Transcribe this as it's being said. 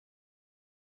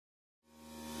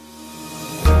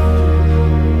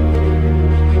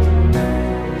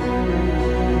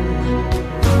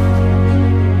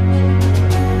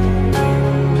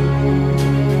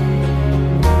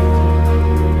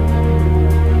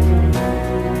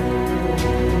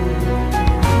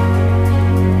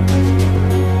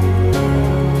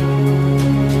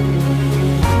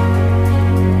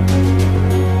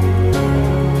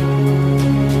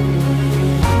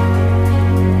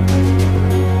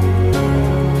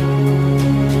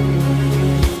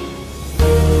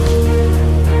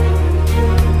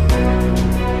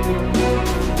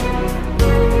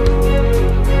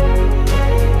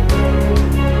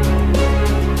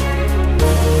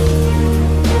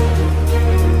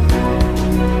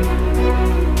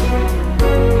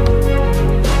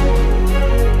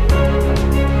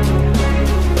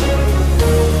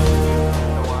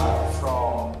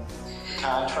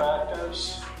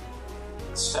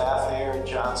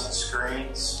Johnson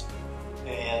screens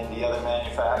and the other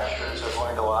manufacturers. I've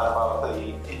learned a lot about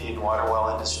the Indian water well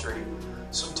industry.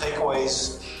 Some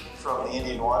takeaways from the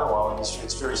Indian water well industry: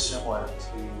 it's very similar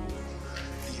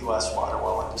to the U.S. water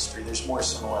well industry. There's more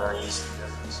similarities than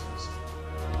differences.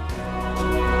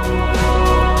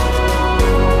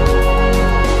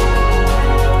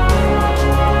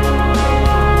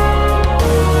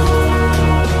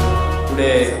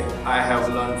 Today I have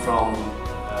learned from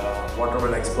water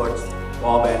well experts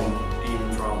Bob and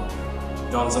team from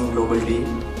Johnson Global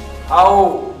team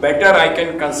how better I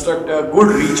can construct a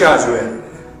good recharge well,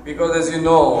 because as you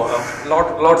know,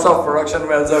 lots of production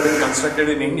wells have been constructed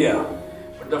in India,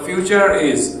 but the future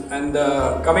is, and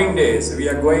the coming days we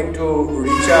are going to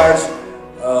recharge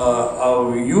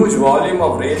a huge volume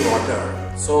of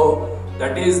rainwater. So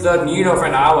that is the need of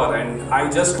an hour, and I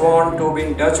just want to be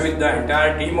in touch with the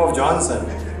entire team of Johnson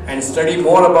and study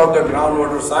more about the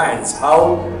groundwater science,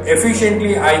 how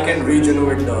efficiently I can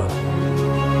regenerate the earth.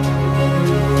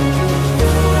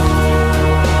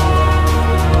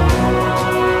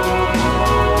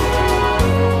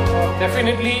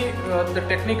 Definitely the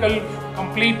technical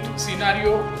complete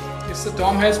scenario Mr.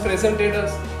 Thom has presented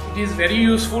us. It is very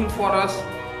useful for us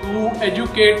to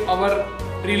educate our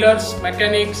drillers,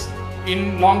 mechanics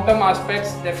in long-term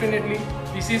aspects. Definitely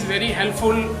this is very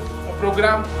helpful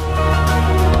program.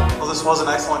 Well, this was an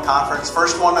excellent conference.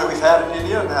 First one that we've had in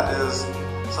India, and that is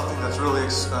something that's really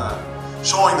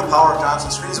showing the power of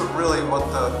Johnson screens, but really what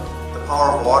the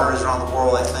power of water is around the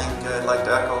world. I think I'd like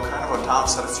to echo kind of what Thom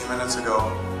said a few minutes ago.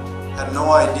 Had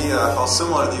no idea how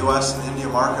similar the US and India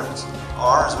markets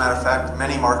are. As a matter of fact,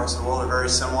 many markets in the world are very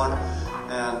similar,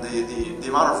 and the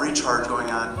amount of recharge going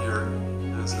on here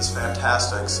is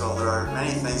fantastic. So there are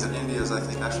many things that India is, I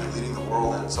think, actually leading the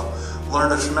world in. So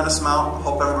learned a tremendous amount.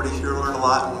 Hope everybody here learned a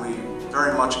lot, and we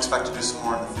very much expect to do some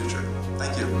more in the future.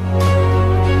 Thank you.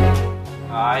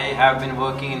 I have been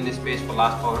working in this space for the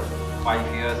last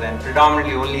 5 years, and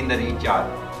predominantly only in the recharge.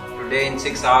 Today in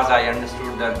 6 hours I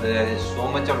understood that there is so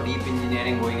much of deep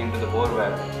engineering going into the bore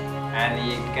well, and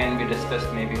it can be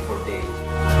discussed maybe for days.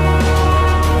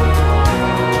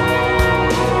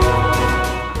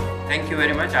 Thank you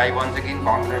very much. I once again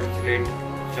congratulate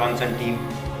Johnson team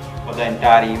for the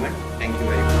entire event. Thank you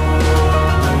very much.